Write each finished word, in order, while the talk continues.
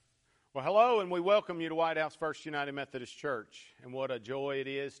Well, hello, and we welcome you to White House First United Methodist Church. And what a joy it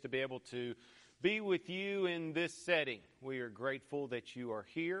is to be able to be with you in this setting. We are grateful that you are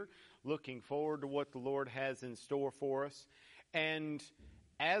here, looking forward to what the Lord has in store for us. And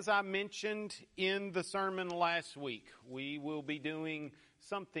as I mentioned in the sermon last week, we will be doing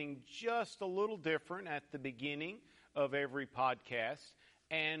something just a little different at the beginning of every podcast,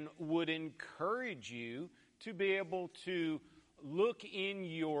 and would encourage you to be able to look in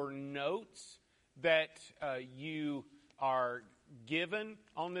your notes that you are given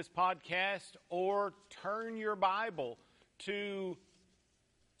on this podcast, or turn your Bible to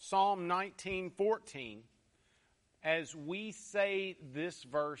Psalm 19:14 as we say this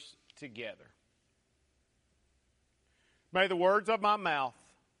verse together. May the words of my mouth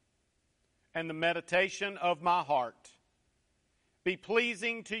and the meditation of my heart be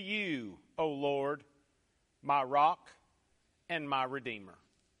pleasing to you, O Lord, my rock and my Redeemer.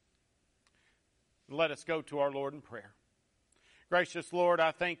 Let us go to our Lord in prayer. Gracious Lord,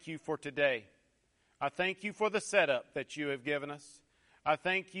 I thank you for today. I thank you for the setup that you have given us. I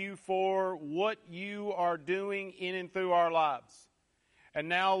thank you for what you are doing in and through our lives. And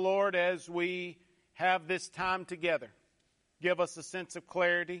now, Lord, as we have this time together, give us a sense of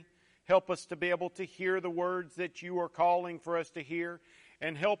clarity. Help us to be able to hear the words that you are calling for us to hear,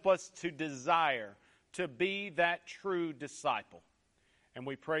 and help us to desire to be that true disciple. And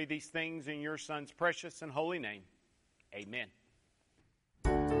we pray these things in your Son's precious and holy name. Amen.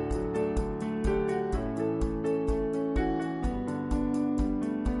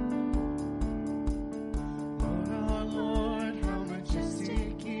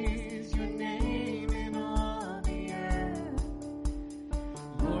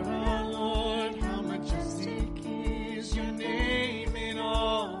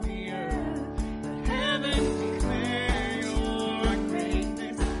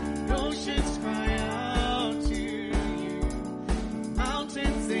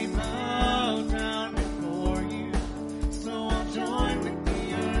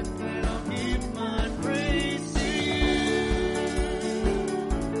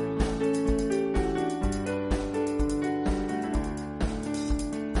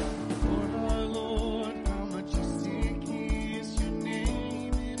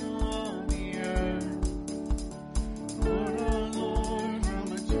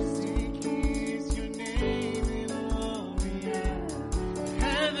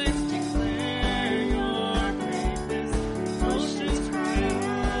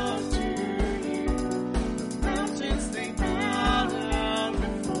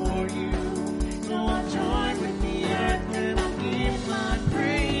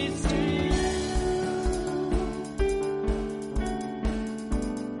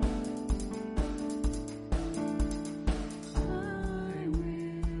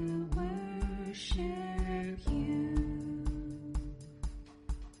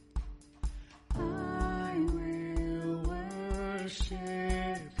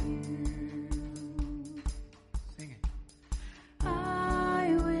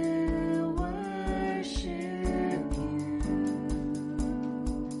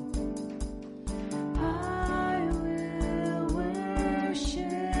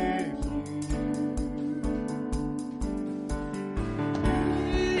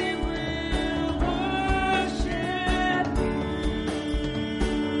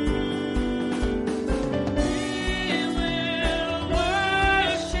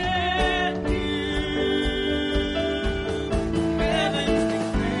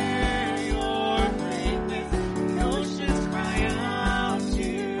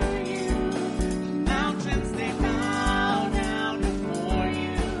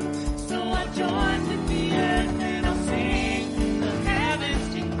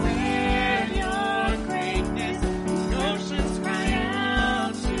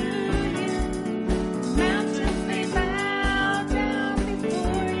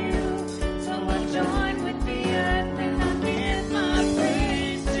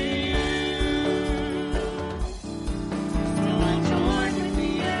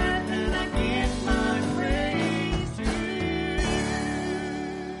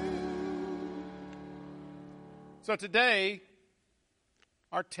 So today,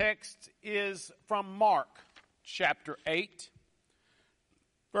 our text is from Mark chapter 8,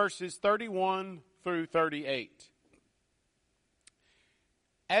 verses 31 through 38.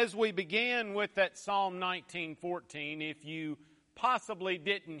 As we began with that Psalm 19:14, if you possibly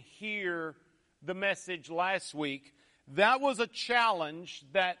didn't hear the message last week, that was a challenge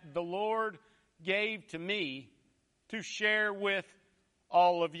that the Lord gave to me to share with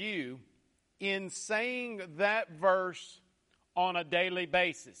all of you in saying that verse on a daily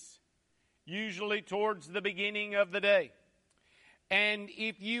basis. usually towards the beginning of the day. And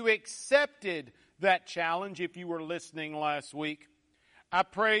if you accepted that challenge, if you were listening last week, I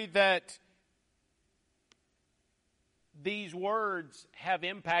pray that these words have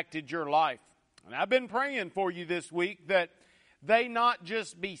impacted your life. And I've been praying for you this week that they not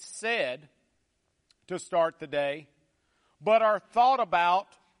just be said to start the day, but are thought about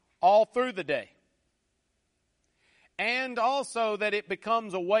all through the day. And also that it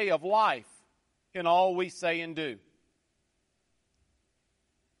becomes a way of life in all we say and do.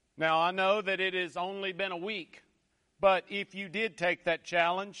 Now, I know that it has only been a week, but if you did take that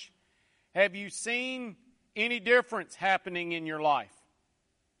challenge, have you seen any difference happening in your life?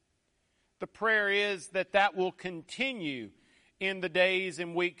 The prayer is that that will continue in the days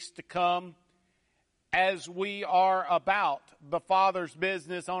and weeks to come as we are about the Father's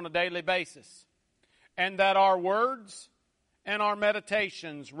business on a daily basis, and that our words and our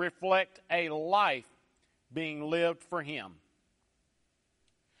meditations reflect a life being lived for Him.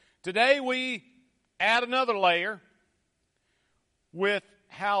 Today we add another layer with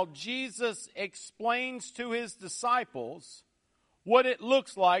how Jesus explains to His disciples what it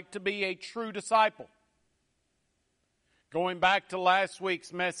looks like to be a true disciple. Going back to last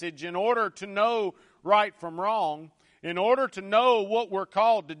week's message, in order to know right from wrong, in order to know what we're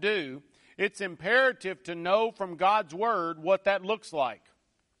called to do, it's imperative to know from God's Word what that looks like.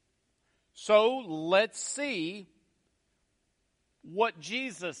 So let's see what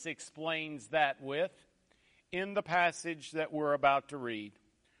Jesus explains that with in the passage that we're about to read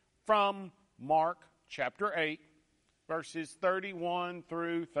from Mark chapter 8, verses 31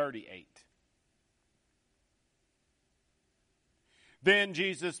 through 38. Then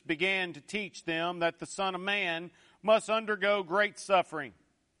Jesus began to teach them that the Son of Man must undergo great suffering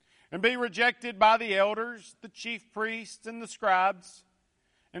and be rejected by the elders, the chief priests, and the scribes,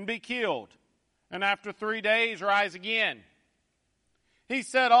 and be killed, and after 3 days rise again. He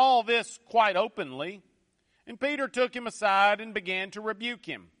said all this quite openly, and Peter took him aside and began to rebuke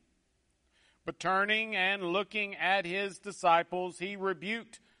him. But turning and looking at his disciples, he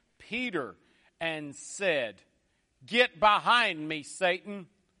rebuked Peter and said, "Get behind me, Satan,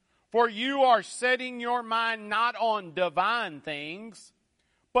 for you are setting your mind not on divine things,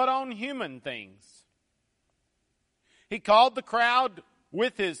 but on human things." He called the crowd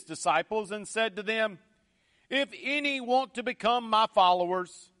with his disciples and said to them, "If any want to become my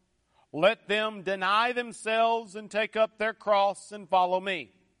followers, let them deny themselves and take up their cross and follow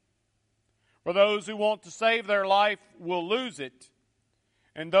me. For those who want to save their life will lose it,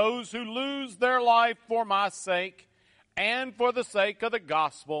 and those who lose their life for my sake and for the sake of the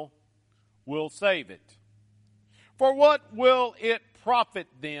gospel will save it. For what will it profit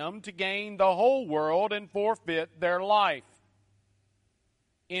them to gain the whole world and forfeit their life?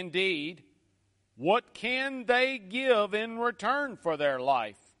 Indeed, what can they give in return for their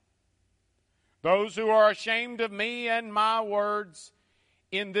life? Those who are ashamed of me and my words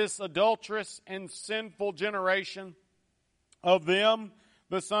in this adulterous and sinful generation, of them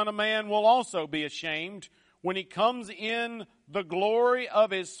the Son of Man will also be ashamed when He comes in the glory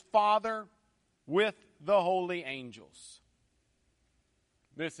of His Father with the holy angels."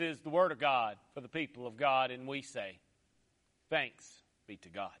 This is the Word of God for the people of God, and we say, thanks be to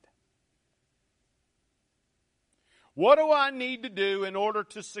God. What do I need to do in order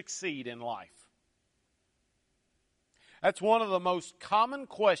to succeed in life? That's one of the most common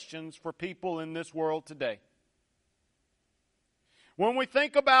questions for people in this world today. When we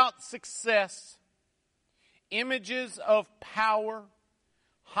think about success, images of power,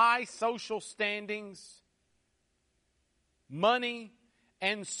 high social standings, money,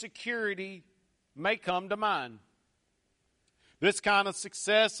 and security may come to mind. This kind of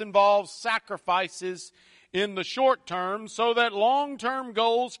success involves sacrifices in the short term so that long-term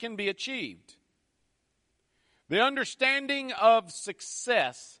goals can be achieved. The understanding of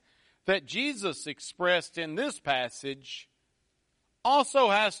success that Jesus expressed in this passage also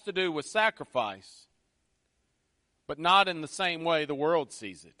has to do with sacrifice, but not in the same way the world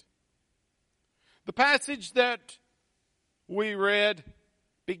sees it. The passage that we read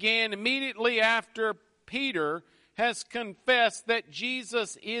began immediately after Peter has confessed that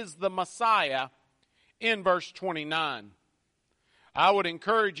Jesus is the Messiah in verse 29. I would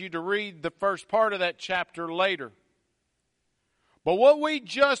encourage you to read the first part of that chapter later. But what we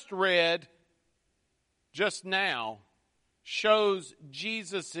just read just now shows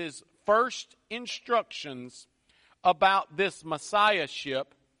Jesus' first instructions about this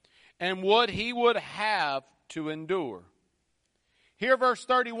Messiahship and what He would have to endure. Hear verse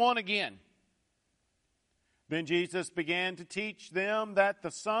 31 again. Then Jesus began to teach them that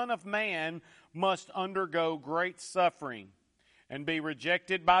the Son of Man must undergo great suffering and be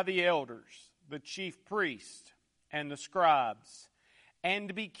rejected by the elders, the chief priests, and the scribes,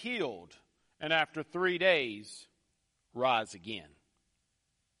 and be killed, and after 3 days rise again.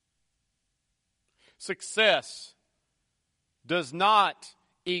 Success does not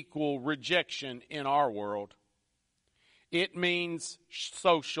equal rejection in our world. It means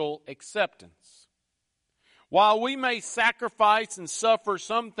social acceptance. While we may sacrifice and suffer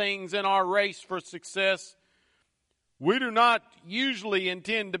some things in our race for success, we do not usually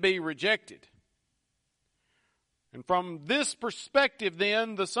intend to be rejected. And from this perspective,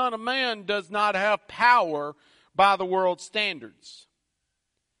 then, the Son of Man does not have power by the world's standards.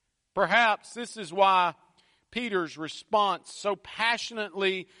 Perhaps this is why Peter's response so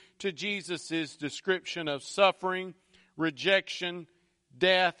passionately to Jesus' description of suffering, rejection,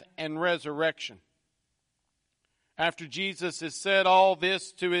 death, and resurrection. After Jesus has said all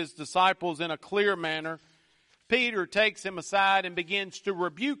this to his disciples in a clear manner, Peter takes him aside and begins to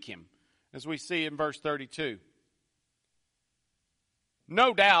rebuke him, as we see in verse 32.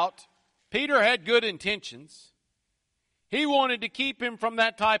 No doubt, Peter had good intentions. He wanted to keep him from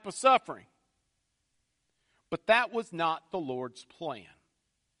that type of suffering. But that was not the Lord's plan.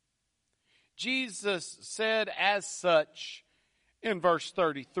 Jesus said as such in verse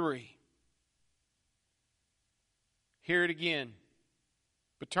 33. Hear it again.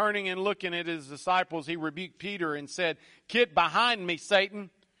 But turning and looking at his disciples, he rebuked Peter and said, "Get behind me,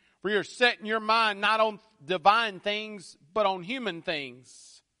 Satan, for you're setting your mind not on divine things, but on human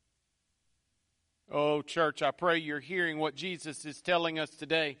things." Oh, church, I pray you're hearing what Jesus is telling us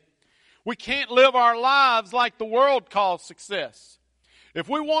today. We can't live our lives like the world calls success. If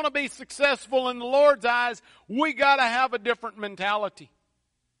we want to be successful in the Lord's eyes, we got to have a different mentality.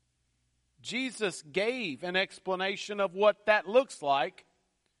 Jesus gave an explanation of what that looks like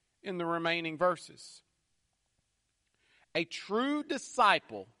in the remaining verses. A true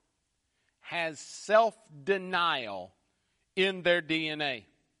disciple has self-denial in their DNA.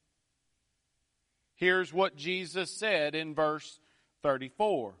 Here's what Jesus said in verse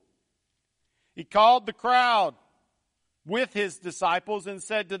 34. He called the crowd with his disciples and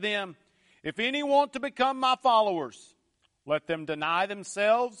said to them, "If any want to become my followers, let them deny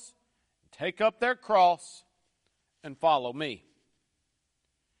themselves, take up their cross, and follow me."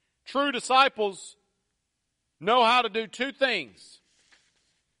 True disciples know how to do two things.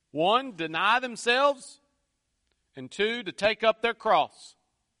 One, deny themselves, and two, to take up their cross.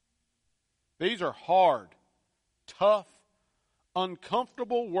 These are hard, tough,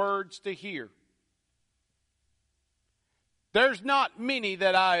 uncomfortable words to hear. There's not many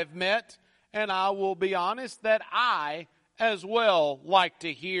that I have met, and I will be honest that I as well like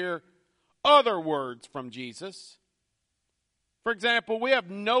to hear other words from Jesus. For example, we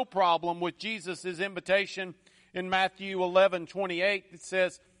have no problem with Jesus' invitation in Matthew 11:28. It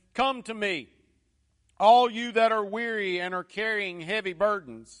says, "Come to me, all you that are weary and are carrying heavy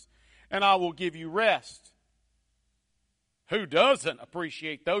burdens, and I will give you rest." Who doesn't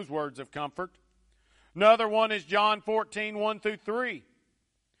appreciate those words of comfort? Another one is John 14:1-3.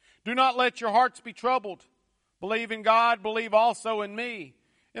 "Do not let your hearts be troubled. Believe in God, believe also in me.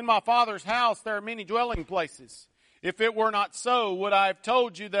 In my Father's house there are many dwelling places. If it were not so, would I have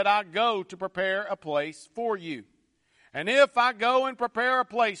told you that I go to prepare a place for you? And if I go and prepare a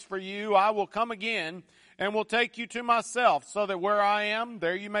place for you, I will come again and will take you to myself, so that where I am,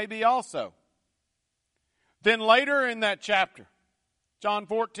 there you may be also." Then later in that chapter, John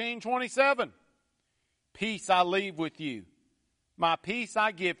 14:27, "Peace I leave with you. My peace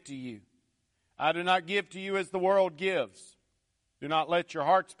I give to you. I do not give to you as the world gives. Do not let your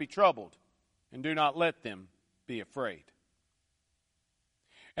hearts be troubled, and do not let them be afraid."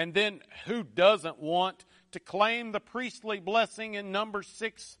 And then who doesn't want to claim the priestly blessing in Numbers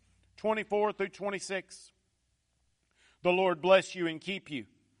 6:24-26? "The Lord bless you and keep you.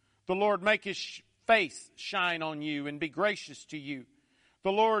 The Lord make his face shine on you and be gracious to you.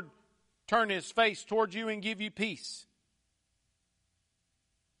 The Lord turn his face toward you and give you peace."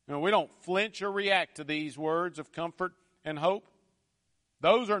 Now, we don't flinch or react to these words of comfort and hope.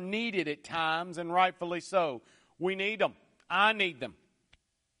 Those are needed at times, and rightfully so. We need them. I need them.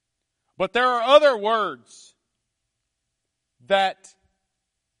 But there are other words that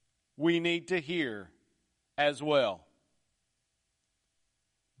we need to hear as well.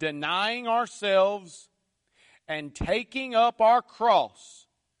 Denying ourselves and taking up our cross.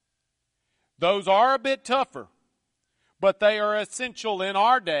 Those are a bit tougher, but they are essential in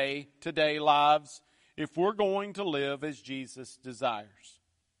our day-to-day lives if we're going to live as Jesus desires.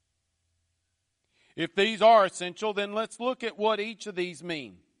 If these are essential, then let's look at what each of these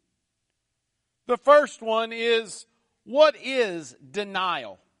mean. The first one is, what is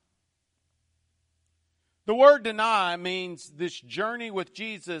denial? The word deny means this journey with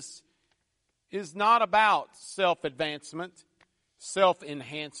Jesus is not about self-advancement,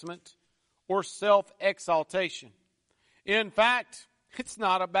 self-enhancement, or self-exaltation. In fact, it's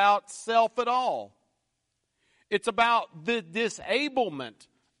not about self at all. It's about the disablement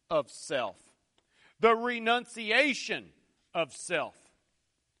of self, the renunciation of self.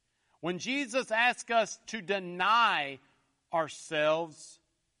 When Jesus asks us to deny ourselves,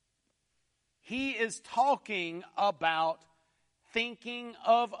 He is talking about thinking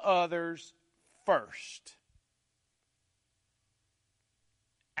of others first.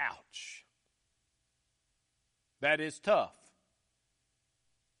 Ouch. That is tough.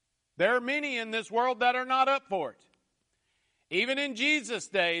 There are many in this world that are not up for it. Even in Jesus'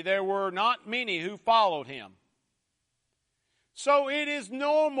 day, there were not many who followed Him. So it is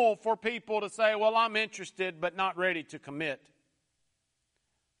normal for people to say, well, I'm interested but not ready to commit.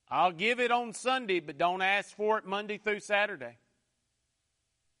 I'll give it on Sunday, but don't ask for it Monday through Saturday.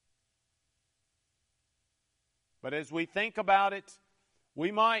 But as we think about it,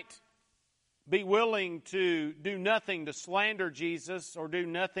 we might be willing to do nothing to slander Jesus or do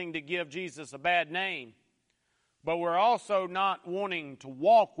nothing to give Jesus a bad name. But we're also not wanting to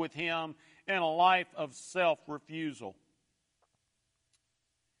walk with Him in a life of self-refusal.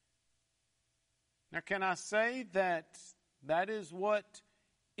 Now, can I say that is what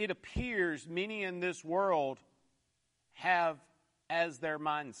it appears many in this world have as their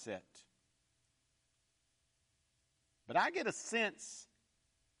mindset? But I get a sense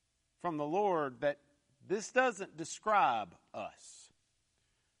from the Lord that this doesn't describe us.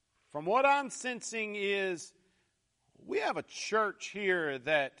 From what I'm sensing is we have a church here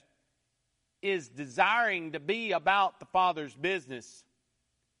that is desiring to be about the Father's business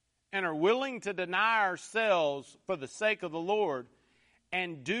and are willing to deny ourselves for the sake of the Lord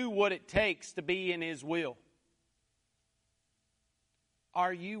and do what it takes to be in His will.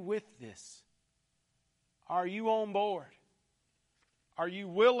 Are you with this? Are you on board? Are you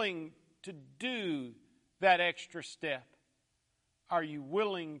willing to do that extra step? Are you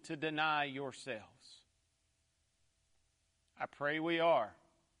willing to deny yourselves? I pray we are.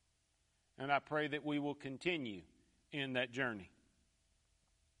 And I pray that we will continue in that journey.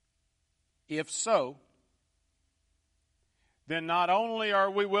 If so, then not only are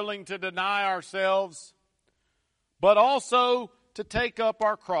we willing to deny ourselves, but also to take up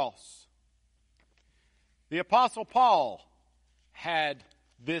our cross. The Apostle Paul had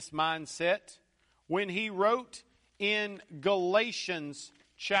this mindset when he wrote in Galatians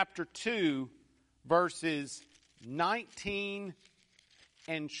chapter 2, verses 19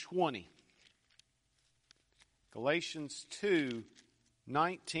 and 20. Galatians 2,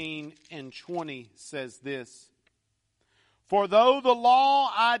 19 and 20 says this: For though the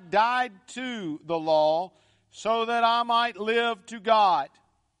law, I died to the law, so that I might live to God.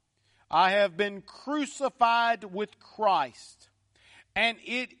 I have been crucified with Christ, and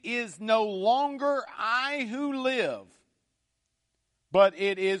it is no longer I who live, but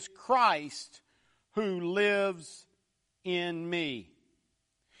it is Christ who lives in me.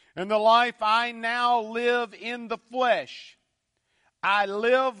 And the life I now live in the flesh, I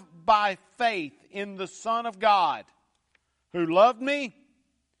live by faith in the Son of God, who loved me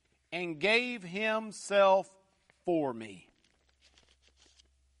and gave Himself for me.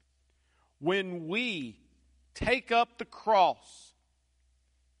 When we take up the cross,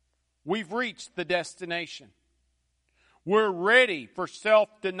 we've reached the destination. We're ready for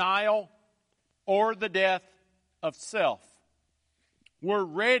self-denial or the death of self. We're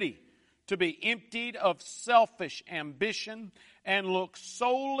ready to be emptied of selfish ambition and look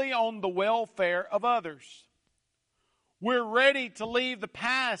solely on the welfare of others. We're ready to leave the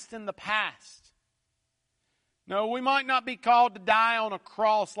past in the past. No, we might not be called to die on a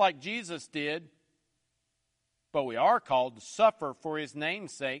cross like Jesus did, but we are called to suffer for His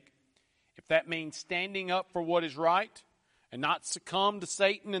name's sake, if that means standing up for what is right and not succumb to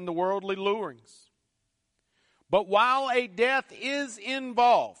Satan and the worldly lurings. But while a death is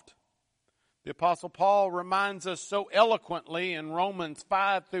involved, the Apostle Paul reminds us so eloquently in Romans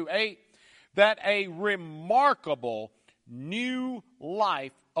 5 through 8 that a remarkable new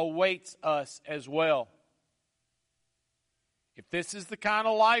life awaits us as well. If this is the kind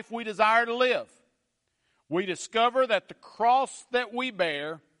of life we desire to live, we discover that the cross that we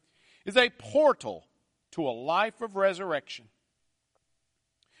bear is a portal to a life of resurrection.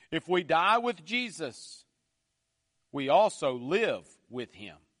 If we die with Jesus, we also live with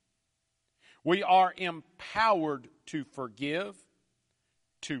Him. We are empowered to forgive,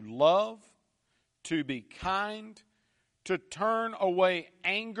 to love, to be kind, to turn away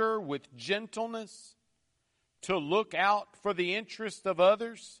anger with gentleness, to look out for the interest of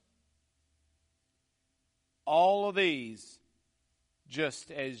others. All of these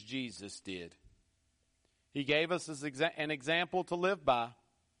just as Jesus did. He gave us an example to live by,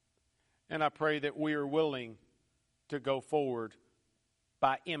 and I pray that we are willing to go forward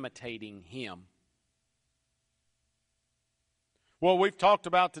by imitating Him. What we've talked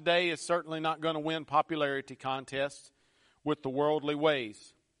about today is certainly not going to win popularity contests with the worldly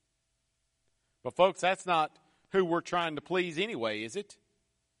ways. But folks, that's not who we're trying to please anyway, is it?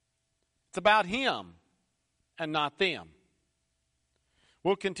 It's about Him and not them.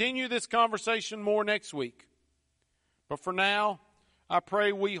 We'll continue this conversation more next week. But for now, I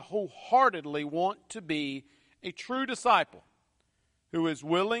pray we wholeheartedly want to be a true disciple who is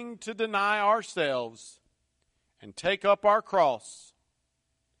willing to deny ourselves and take up our cross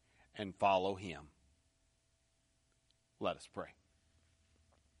and follow Him. Let us pray.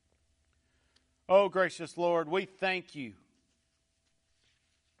 Oh, gracious Lord, we thank You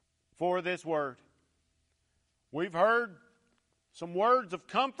for this word. We've heard some words of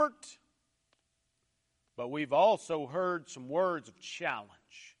comfort, but we've also heard some words of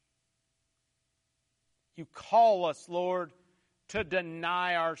challenge. You call us, Lord, to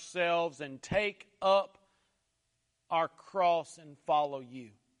deny ourselves and take up our cross and follow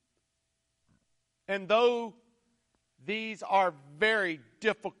You. And though these are very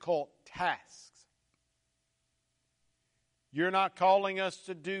difficult tasks, You're not calling us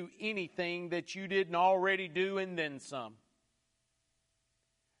to do anything that You didn't already do and then some.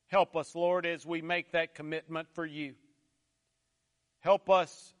 Help us, Lord, as we make that commitment for You. Help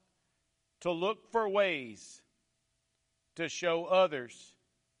us to look for ways to show others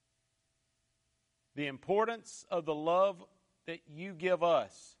the importance of the love that You give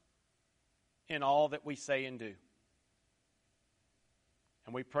us in all that we say and do.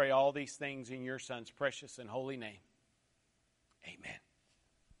 And we pray all these things in Your Son's precious and holy name. Amen.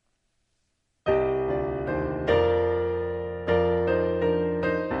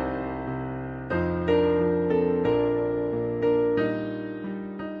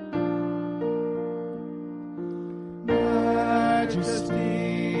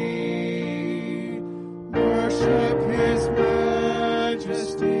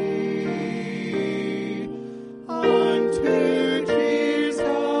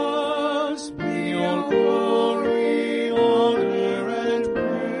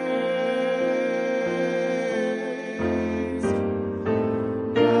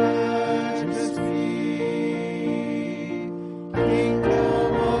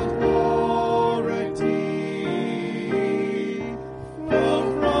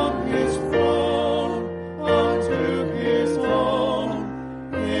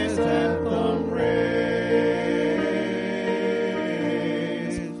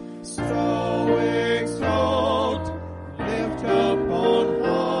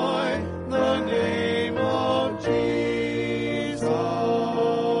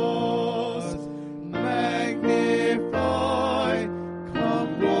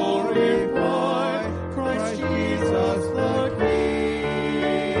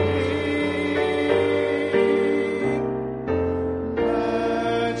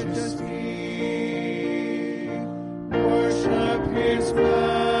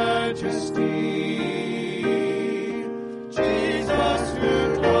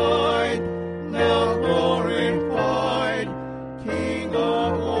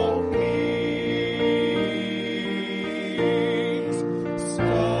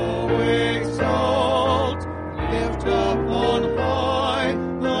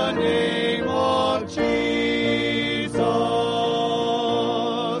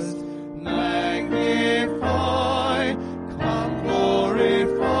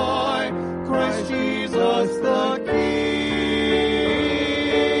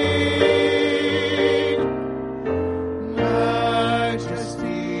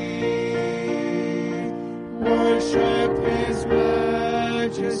 Worship His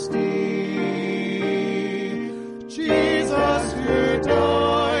majesty.